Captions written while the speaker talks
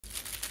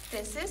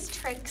This is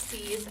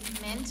Trixies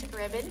Mint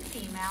Ribbon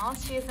Female.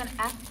 She is an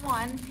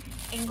F1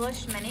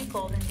 English Mini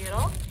Golden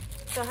Doodle.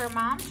 So her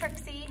mom,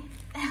 Trixie,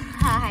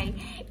 hi,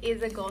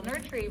 is a Golden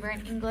Retriever,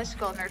 an English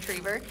Golden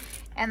Retriever.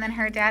 And then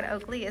her dad,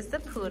 Oakley, is the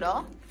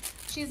Poodle.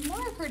 She's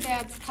more of her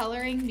dad's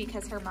coloring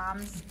because her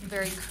mom's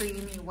very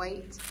creamy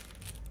white.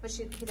 But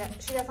she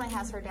definitely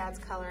has her dad's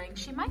coloring.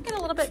 She might get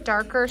a little bit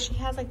darker. She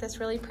has like this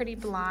really pretty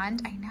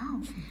blonde. I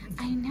know.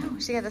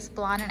 She got this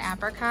blonde and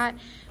apricot.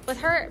 With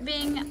her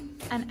being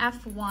an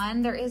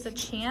F1, there is a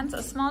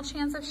small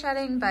chance of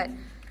shedding, but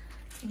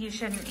you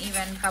shouldn't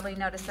even probably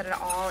notice it at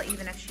all,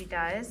 even if she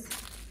does.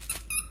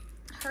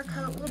 Her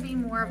coat will be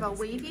more of a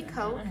wavy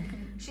coat.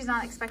 She's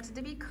not expected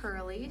to be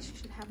curly. She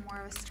should have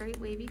more of a straight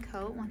wavy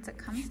coat once it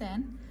comes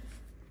in.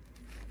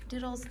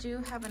 Doodles do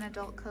have an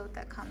adult coat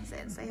that comes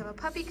in. So they have a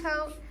puppy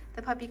coat,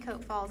 the puppy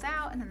coat falls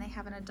out, and then they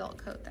have an adult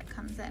coat that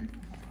comes in.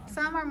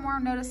 Some are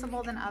more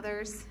noticeable than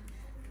others.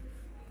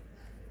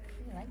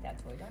 You like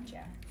that toy, don't you?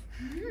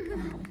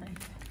 Oh my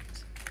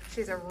gosh.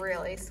 She's a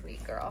really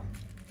sweet girl.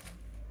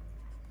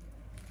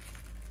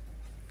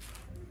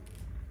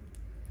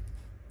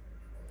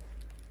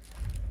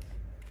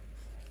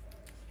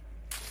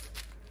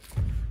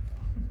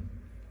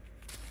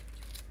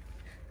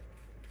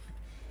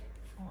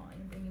 Oh,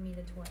 you're bringing me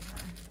the toy,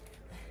 huh?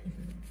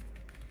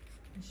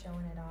 I'm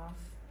showing it off.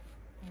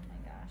 Oh my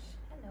gosh.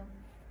 Hello.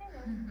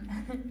 Hello.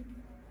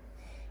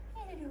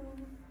 Hello.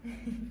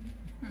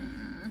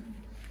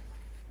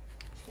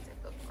 She's a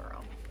good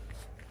girl.